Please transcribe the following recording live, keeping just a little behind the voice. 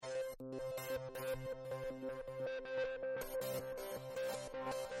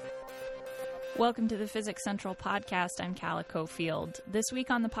Welcome to the Physics Central podcast. I'm Calico Field. This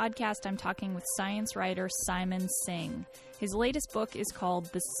week on the podcast, I'm talking with science writer Simon Singh. His latest book is called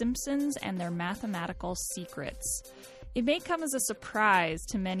The Simpsons and Their Mathematical Secrets. It may come as a surprise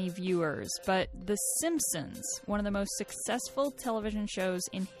to many viewers, but The Simpsons, one of the most successful television shows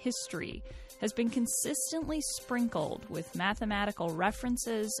in history, has been consistently sprinkled with mathematical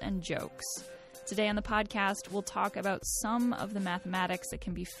references and jokes. Today on the podcast, we'll talk about some of the mathematics that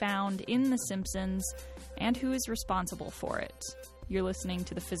can be found in The Simpsons and who is responsible for it. You're listening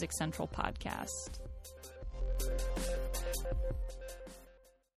to the Physics Central podcast.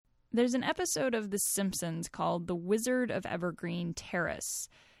 There's an episode of The Simpsons called The Wizard of Evergreen Terrace.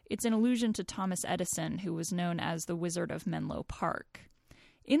 It's an allusion to Thomas Edison, who was known as the Wizard of Menlo Park.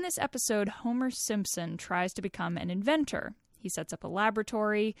 In this episode, Homer Simpson tries to become an inventor. He sets up a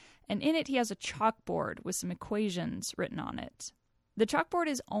laboratory, and in it he has a chalkboard with some equations written on it. The chalkboard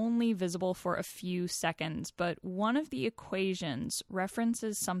is only visible for a few seconds, but one of the equations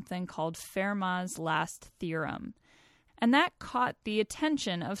references something called Fermat's last theorem. And that caught the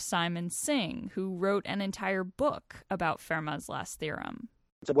attention of Simon Singh, who wrote an entire book about Fermat's last theorem.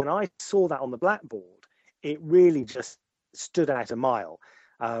 So when I saw that on the blackboard, it really just stood out a mile.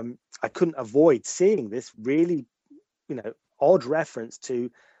 I couldn't avoid seeing this really, odd reference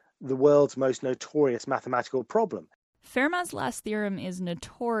to the world's most notorious mathematical problem. Fermat's last theorem is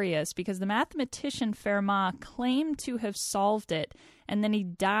notorious because the mathematician Fermat claimed to have solved it, and then he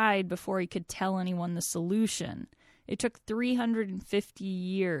died before he could tell anyone the solution. It took 350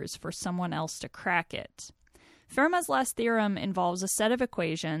 years for someone else to crack it. Fermat's last theorem involves a set of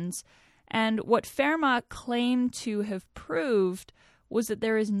equations, and what Fermat claimed to have proved was that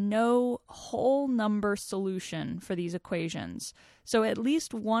there is no whole number solution for these equations. So at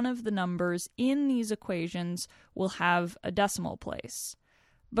least one of the numbers in these equations will have a decimal place.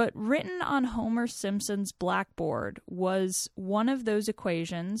 But written on Homer Simpson's blackboard was one of those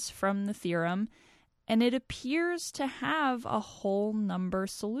equations from the theorem, and it appears to have a whole number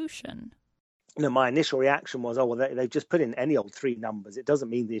solution. My initial reaction was, they've just put in any old three numbers. It doesn't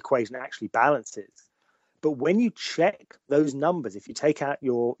mean the equation actually balances. But when you check those numbers, if you take out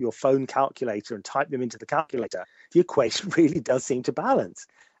your phone calculator and type them into the calculator, the equation really does seem to balance.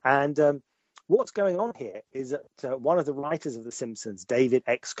 And what's going on here is that one of the writers of The Simpsons, David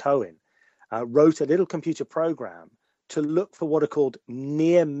X. Cohen, wrote a little computer program to look for what are called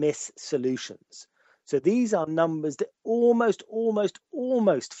near-miss solutions. So these are numbers that almost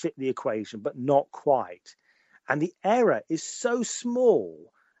fit the equation, but not quite. And the error is so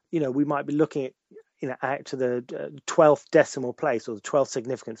small, we might be looking at out to the 12th decimal place or the 12th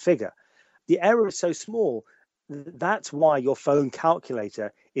significant figure. The error is so small, that's why your phone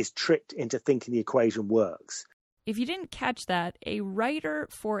calculator is tricked into thinking the equation works. If you didn't catch that, a writer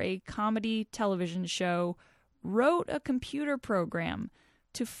for a comedy television show wrote a computer program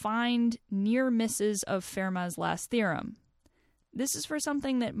to find near misses of Fermat's last theorem. This is for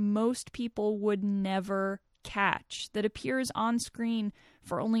something that most people would never catch, that appears on screen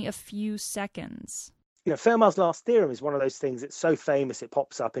for only a few seconds. Fermat's last theorem is one of those things that's so famous it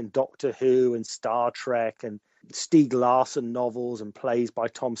pops up in Doctor Who and Star Trek and Stieg Larsson novels and plays by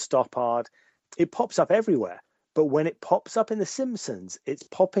Tom Stoppard. It pops up everywhere. But when it pops up in The Simpsons, it's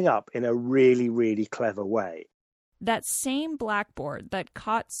popping up in a really, really clever way. That same blackboard that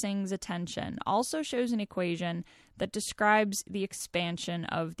caught Singh's attention also shows an equation that describes the expansion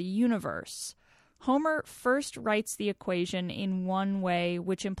of the universe. Homer first writes the equation in one way,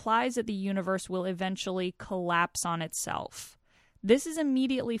 which implies that the universe will eventually collapse on itself. This is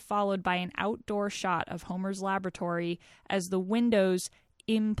immediately followed by an outdoor shot of Homer's laboratory as the windows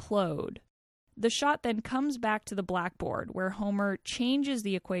implode. The shot then comes back to the blackboard, where Homer changes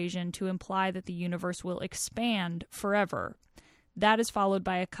the equation to imply that the universe will expand forever. That is followed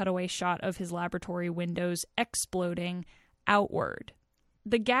by a cutaway shot of his laboratory windows exploding outward.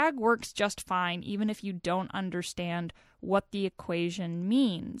 The gag works just fine, even if you don't understand what the equation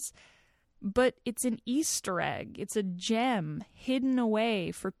means. But it's an Easter egg. It's a gem hidden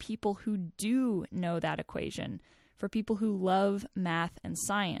away for people who do know that equation, for people who love math and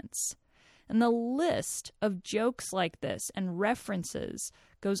science. And the list of jokes like this and references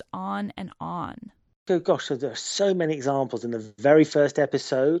goes on and on. Oh gosh, so there are so many examples. In the very first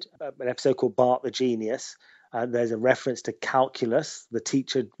episode, an episode called Bart the Genius, there's a reference to calculus. The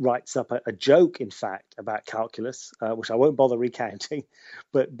teacher writes up a joke, in fact, about calculus, which I won't bother recounting.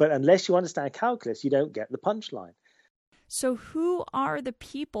 But unless you understand calculus, you don't get the punchline. So who are the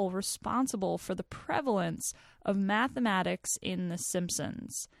people responsible for the prevalence of mathematics in The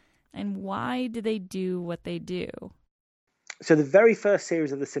Simpsons? And why do they do what they do? So the very first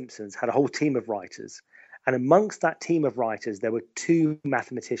series of The Simpsons had a whole team of writers. And amongst that team of writers, there were two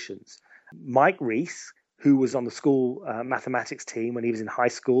mathematicians. Mike Reese, who was on the school mathematics team when he was in high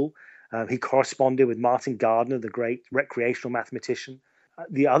school. He corresponded with Martin Gardner, the great recreational mathematician.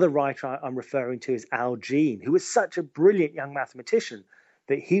 The other writer I'm referring to is Al Jean, who was such a brilliant young mathematician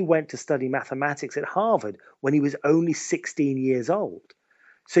that he went to study mathematics at Harvard when he was only 16 years old.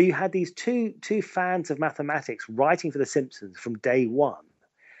 So you had these two fans of mathematics writing for The Simpsons from day one.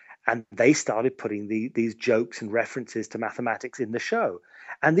 And they started putting these jokes and references to mathematics in the show.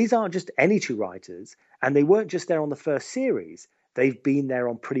 And these aren't just any two writers. And they weren't just there on the first series. They've been there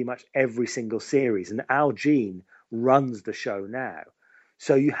on pretty much every single series. And Al Jean runs the show now.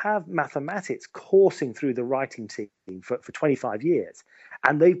 So you have mathematics coursing through the writing team for 25 years.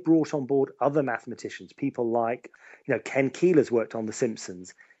 And they've brought on board other mathematicians, people like, Ken Keeler's worked on The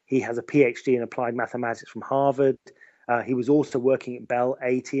Simpsons. He has a PhD in applied mathematics from Harvard. He was also working at Bell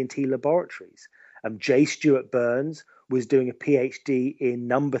AT&T Laboratories. J. Stuart Burns was doing a PhD in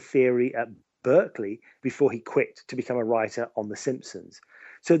number theory at Berkeley before he quit to become a writer on The Simpsons.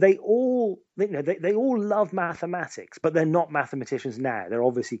 So they all love mathematics, but they're not mathematicians now. They're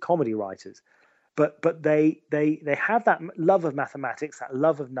obviously comedy writers, but they have that love of mathematics, that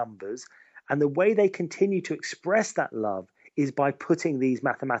love of numbers, and the way they continue to express that love is by putting these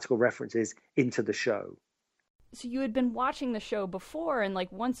mathematical references into the show. So you had been watching the show before, and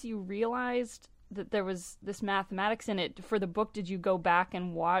once you realized that there was this mathematics in it for the book, did you go back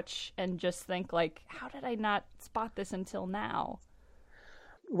and watch and just think how did I not spot this until now?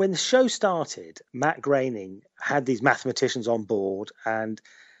 When the show started, Matt Groening had these mathematicians on board and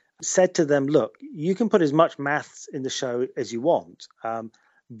said to them, look, you can put as much maths in the show as you want,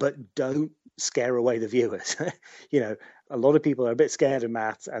 but don't scare away the viewers. A lot of people are a bit scared of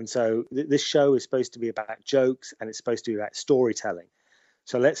maths. And so this show is supposed to be about jokes and it's supposed to be about storytelling.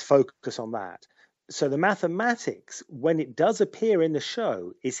 So let's focus on that. So the mathematics, when it does appear in the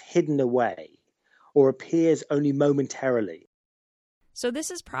show, is hidden away or appears only momentarily. So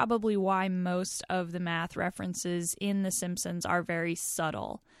this is probably why most of the math references in The Simpsons are very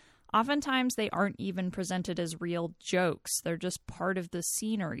subtle. Oftentimes they aren't even presented as real jokes. They're just part of the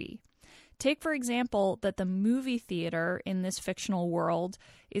scenery. Take, for example, that the movie theater in this fictional world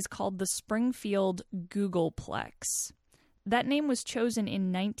is called the Springfield Googleplex. That name was chosen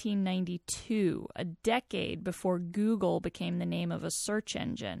in 1992, a decade before Google became the name of a search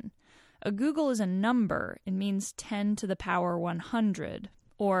engine. A Google is a number. It means 10 to the power 100,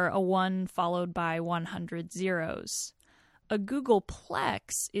 or a 1 followed by 100 zeros. A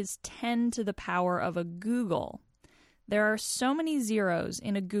Googleplex is 10 to the power of a Google. There are so many zeros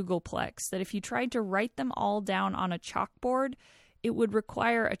in a Googleplex that if you tried to write them all down on a chalkboard, it would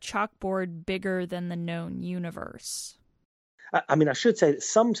require a chalkboard bigger than the known universe. I should say that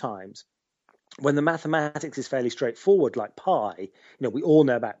sometimes when the mathematics is fairly straightforward, like pi, we all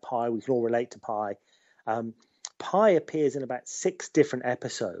know about pi, we can all relate to pi. Pi appears in about 6 different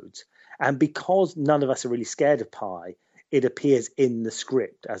episodes. And because none of us are really scared of pi, it appears in the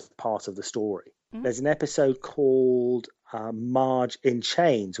script as part of the story. Mm-hmm. There's an episode called Marge in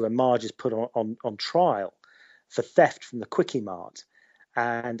Chains, where Marge is put on trial for theft from the Quickie Mart.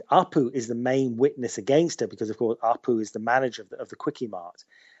 And Apu is the main witness against her because, of course, Apu is the manager of the Quickie Mart.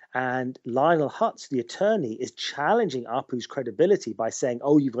 And Lionel Hutz, the attorney, is challenging Apu's credibility by saying,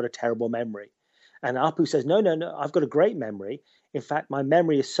 oh, you've got a terrible memory. And Apu says, no, I've got a great memory. In fact, my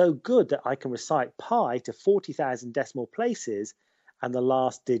memory is so good that I can recite pi to 40,000 decimal places, and the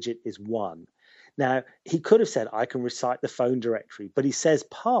last digit is 1. Now, he could have said, I can recite the phone directory, but he says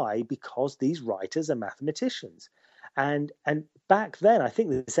pi because these writers are mathematicians. And back then, I think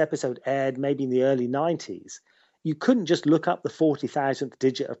this episode aired maybe in the early 90s, you couldn't just look up the 40,000th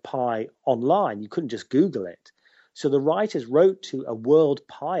digit of pi online. You couldn't just Google it. So the writers wrote to a world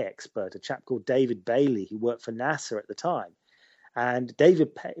pi expert, a chap called David Bailey, who worked for NASA at the time. And David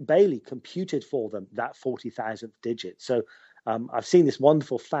Bailey computed for them that 40,000th digit. So I've seen this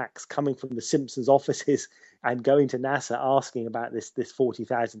wonderful fax coming from the Simpsons offices and going to NASA asking about this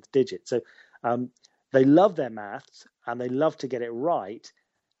 40,000th digit. So they love their maths and they love to get it right,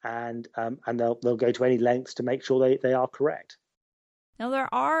 and they'll go to any lengths to make sure they are correct. Now,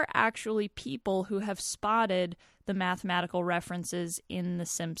 there are actually people who have spotted the mathematical references in The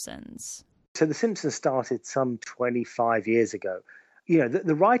Simpsons. So The Simpsons started some 25 years ago.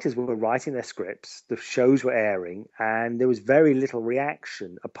 The writers were writing their scripts, the shows were airing, and there was very little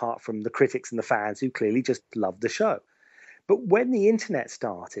reaction apart from the critics and the fans who clearly just loved the show. But when the internet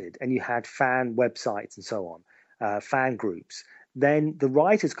started and you had fan websites and so on, fan groups, then the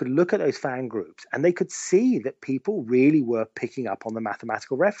writers could look at those fan groups and they could see that people really were picking up on the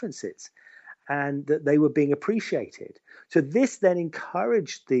mathematical references and that they were being appreciated. So this then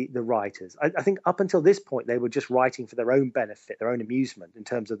encouraged the writers. I think up until this point, they were just writing for their own benefit, their own amusement in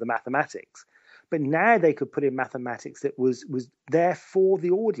terms of the mathematics. But now they could put in mathematics that was there for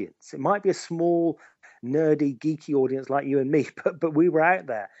the audience. It might be a small, nerdy, geeky audience like you and me, but we were out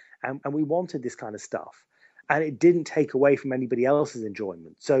there and we wanted this kind of stuff. And it didn't take away from anybody else's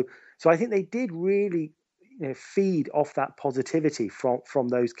enjoyment. So I think they did really feed off that positivity from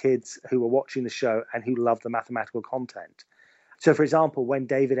those kids who were watching the show and who loved the mathematical content. So, for example, when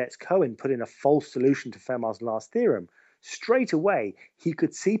David X. Cohen put in a false solution to Fermat's last theorem, straight away he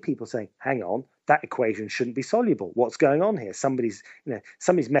could see people saying, hang on, that equation shouldn't be soluble. What's going on here? Somebody's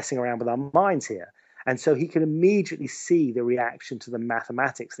messing around with our minds here. And so he could immediately see the reaction to the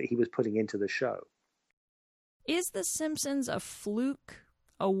mathematics that he was putting into the show. Is The Simpsons a fluke,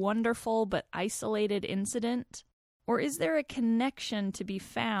 a wonderful but isolated incident? Or is there a connection to be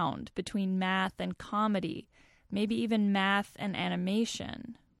found between math and comedy, maybe even math and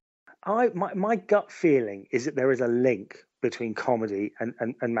animation? My gut feeling is that there is a link between comedy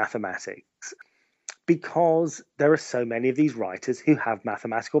and mathematics, because there are so many of these writers who have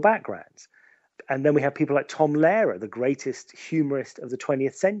mathematical backgrounds. And then we have people like Tom Lehrer, the greatest humorist of the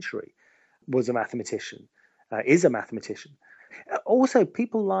 20th century, was a mathematician, is a mathematician. Also,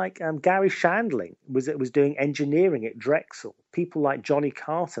 people like Gary Shandling was doing engineering at Drexel. People like Johnny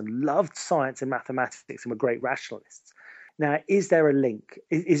Carson loved science and mathematics and were great rationalists. Now, is there a link?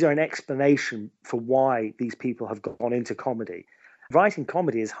 Is there an explanation for why these people have gone into comedy? Writing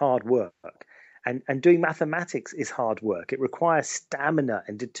comedy is hard work, and doing mathematics is hard work. It requires stamina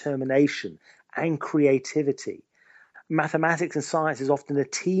and determination and creativity. Mathematics and science is often a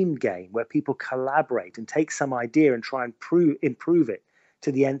team game where people collaborate and take some idea and try and improve it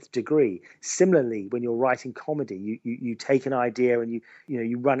to the nth degree. Similarly, when you're writing comedy, you take an idea and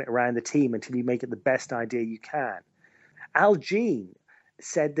you run it around the team until you make it the best idea you can. Al Jean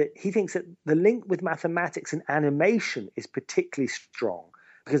said that he thinks that the link with mathematics and animation is particularly strong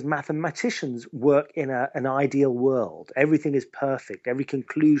because mathematicians work in an ideal world. Everything is perfect. Every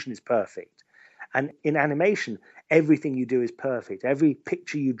conclusion is perfect. And in animation, everything you do is perfect. Every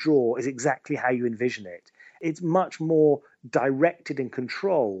picture you draw is exactly how you envision it. It's much more directed and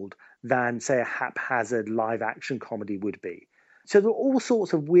controlled than, say, a haphazard live-action comedy would be. So there are all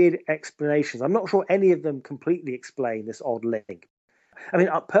sorts of weird explanations. I'm not sure any of them completely explain this odd link. I mean,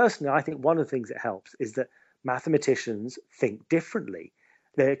 personally, I think one of the things that helps is that mathematicians think differently.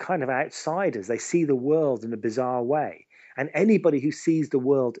 They're kind of outsiders. They see the world in a bizarre way. And anybody who sees the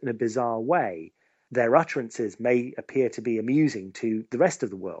world in a bizarre way, their utterances may appear to be amusing to the rest of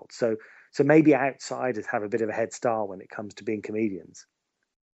the world. So maybe outsiders have a bit of a head start when it comes to being comedians.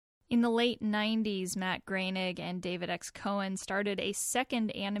 In the late 90s, Matt Groening and David X. Cohen started a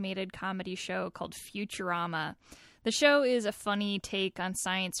second animated comedy show called Futurama. The show is a funny take on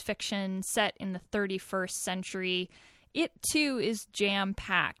science fiction set in the 31st century. It, too, is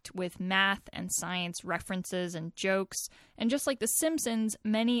jam-packed with math and science references and jokes. And just like The Simpsons,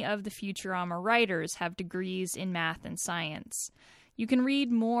 many of the Futurama writers have degrees in math and science. You can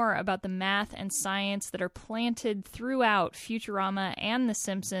read more about the math and science that are planted throughout Futurama and The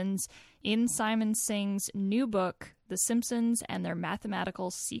Simpsons in Simon Singh's new book, The Simpsons and Their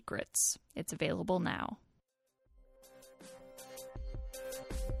Mathematical Secrets. It's available now.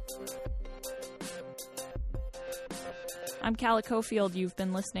 I'm Calla Cofield. You've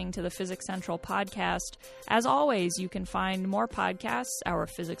been listening to the Physics Central podcast. As always, you can find more podcasts, our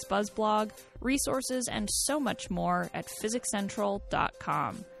Physics Buzz blog, resources, and so much more at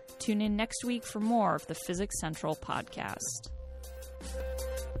physicscentral.com. Tune in next week for more of the Physics Central podcast.